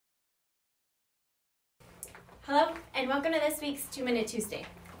Hello, and welcome to this week's 2-Minute Tuesday.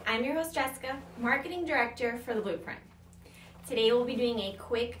 I'm your host, Jessica, Marketing Director for The Blueprint. Today we'll be doing a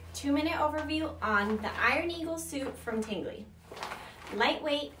quick 2-minute overview on the Iron Eagle suit from Tingley.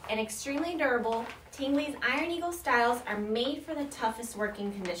 Lightweight and extremely durable, Tingley's Iron Eagle styles are made for the toughest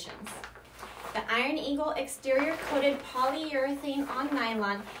working conditions. The Iron Eagle exterior coated polyurethane on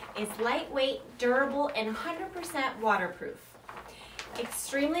nylon is lightweight, durable, and 100% waterproof.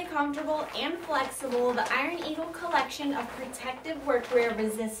 Extremely comfortable and flexible, the Iron Eagle collection of protective workwear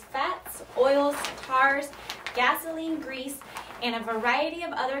resists fats, oils, tars, gasoline, grease, and a variety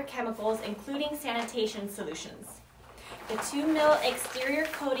of other chemicals, including sanitation solutions. The 2mm exterior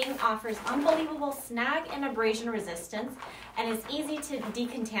coating offers unbelievable snag and abrasion resistance and is easy to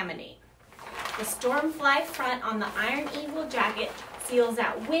decontaminate. The Stormfly front on the Iron Eagle jacket seals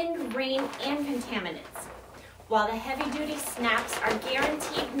out wind, rain, and contaminants, while the heavy-duty snaps are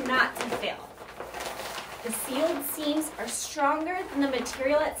guaranteed not to fail. The sealed seams are stronger than the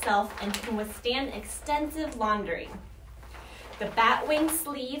material itself and can withstand extensive laundering. The batwing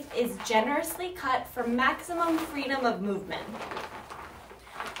sleeve is generously cut for maximum freedom of movement.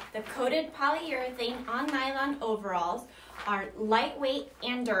 The coated polyurethane on nylon overalls are lightweight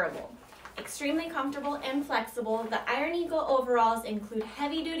and durable. Extremely comfortable and flexible, the Iron Eagle overalls include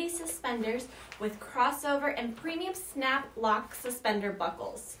heavy-duty suspenders with crossover and premium snap lock suspender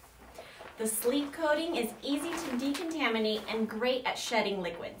buckles. The sleeve coating is easy to decontaminate and great at shedding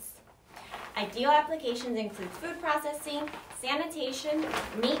liquids. Ideal applications include food processing, sanitation,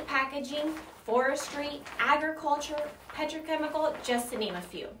 meat packaging, forestry, agriculture, petrochemical, just to name a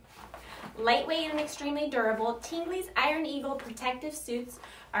few. Lightweight and extremely durable, Tingley's Iron Eagle protective suits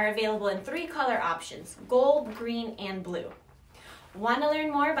are available in 3 color options: gold, green, and blue. Want to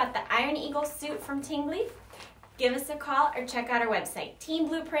learn more about the Iron Eagle suit from Tingley? Give us a call or check out our website,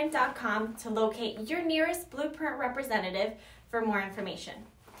 teamblueprint.com, to locate your nearest Blueprint representative for more information.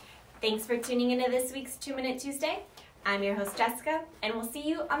 Thanks for tuning into this week's 2-Minute Tuesday. I'm your host, Jessica, and we'll see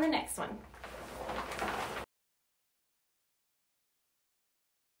you on the next one.